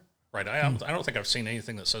 next year. Right. I don't think I've seen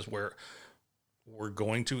anything that says we're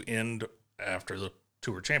going to end after the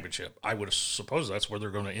Tour Championship. I would suppose that's where they're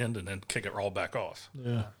going to end and then kick it all back off.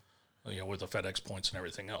 Yeah. With the FedEx points and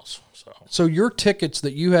everything else. So your tickets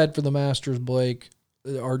that you had for the Masters, Blake,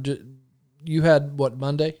 you had what,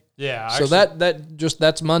 Monday? Yeah. So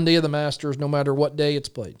that's Monday of the Masters, no matter what day it's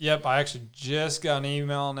played. Yep, I actually just got an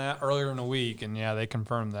email on that earlier in the week, and yeah, they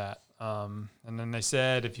confirmed that. And then they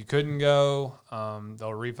said if you couldn't go,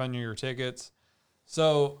 they'll refund you your tickets.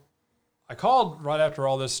 So I called right after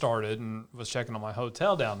all this started and was checking on my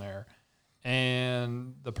hotel down there,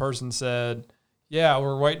 and the person said, yeah,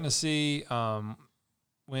 we're waiting to see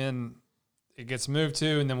when it gets moved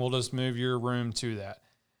to, and then we'll just move your room to that.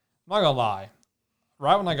 I'm not going to lie.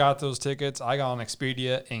 Right when I got those tickets, I got on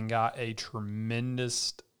Expedia and got a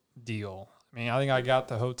tremendous deal. I mean, I think I got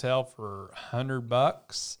the hotel for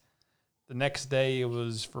 $100. The next day it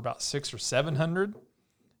was for about $600 or $700.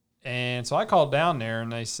 And so I called down there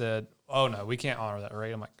and they said, oh no, we can't honor that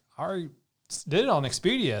rate. I'm like, I already did it on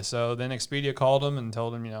Expedia. So then Expedia called them and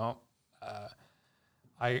told them,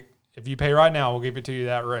 if you pay right now, we'll give it to you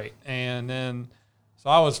that rate. And then, so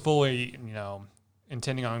I was fully,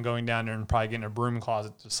 intending on going down there and probably getting a broom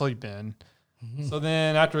closet to sleep in. Mm-hmm. So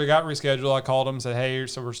then after it got rescheduled, I called them and said, hey,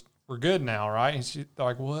 so we're good now, right? And they're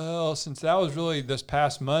like, well, since that was really this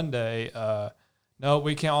past Monday, no,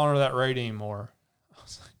 we can't honor that rate anymore.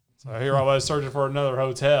 So here I was searching for another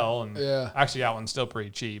hotel, and actually that one's still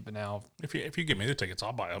pretty cheap. But now, if you give me the tickets,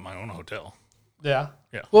 I'll buy my own hotel. Yeah.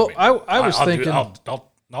 Well, I was thinking,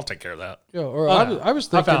 I'll take care of that. Yeah, I was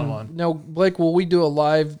thinking. I found one. Now, Blake, will we do a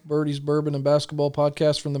live Birdie's Bourbon and Basketball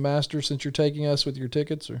podcast from the Masters since you're taking us with your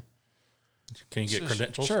tickets, or can you get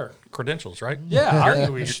credentials? Sure, credentials, right? Yeah, I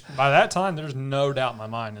think by that time, there's no doubt in my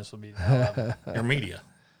mind this will be your media.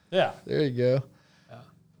 Yeah, there you go. Yeah.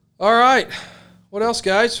 All right, what else,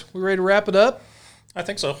 guys? We ready to wrap it up? I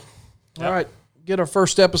think so. All right, get our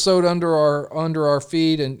first episode under our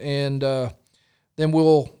feed, and then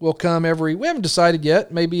we'll come we haven't decided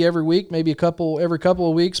yet, maybe every week, maybe every couple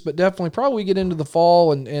of weeks, but definitely probably get into the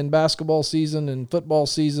fall and basketball season and football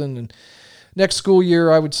season, and next school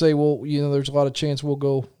year I would say there's a lot of chance we'll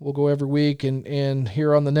go every week, and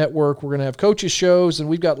here on the network we're going to have coaches shows, and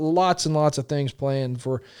we've got lots and lots of things planned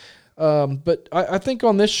for, but I think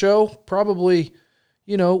on this show probably,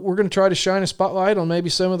 we're going to try to shine a spotlight on maybe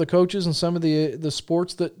some of the coaches and some of the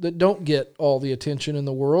sports that don't get all the attention in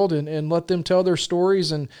the world, and let them tell their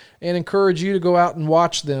stories and encourage you to go out and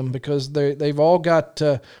watch them, because they've all got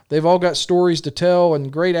stories to tell,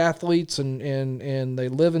 and great athletes, and they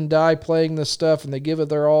live and die playing this stuff, and they give it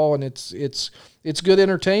their all, and it's good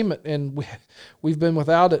entertainment, and we've been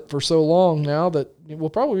without it for so long now that we'll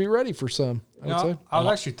probably be ready for some. I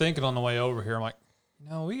was actually thinking on the way over here, I'm like,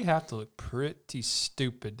 we have to look pretty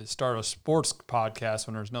stupid to start a sports podcast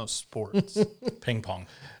when there's no sports. Ping pong.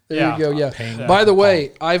 There you go. Yeah. By the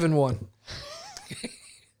way, Ivan won.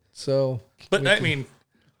 So, but I mean,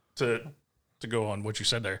 to go on what you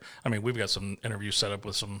said there, I mean, we've got some interviews set up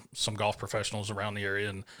with some golf professionals around the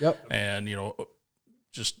area, and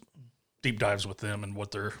just deep dives with them and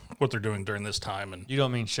what they're doing during this time. And you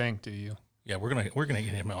don't mean Shank, do you? Yeah, we're gonna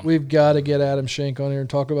get him on. We've got to get Adam Shank on here and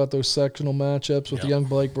talk about those sectional matchups with young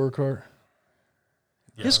Blake Burkhart.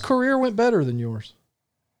 Yeah. His career went better than yours.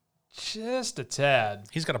 Just a tad.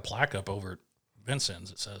 He's got a plaque up over at Vincent's.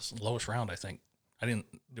 It says lowest round, I think.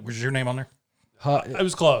 Was your name on there? It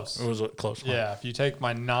was close. It was close. Yeah, if you take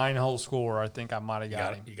my 9-hole score, I think I might have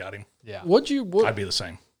got him. You got him. Yeah. I'd be the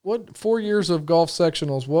same. 4 years of golf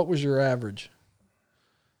sectionals, what was your average?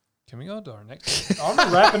 Can we go to our next? Are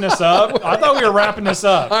we wrapping this up? I thought we were wrapping this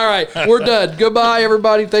up. All right, we're done. Goodbye,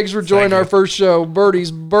 everybody. Thanks for joining our first show, Birdie's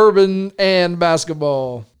Bourbon and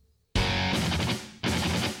Basketball.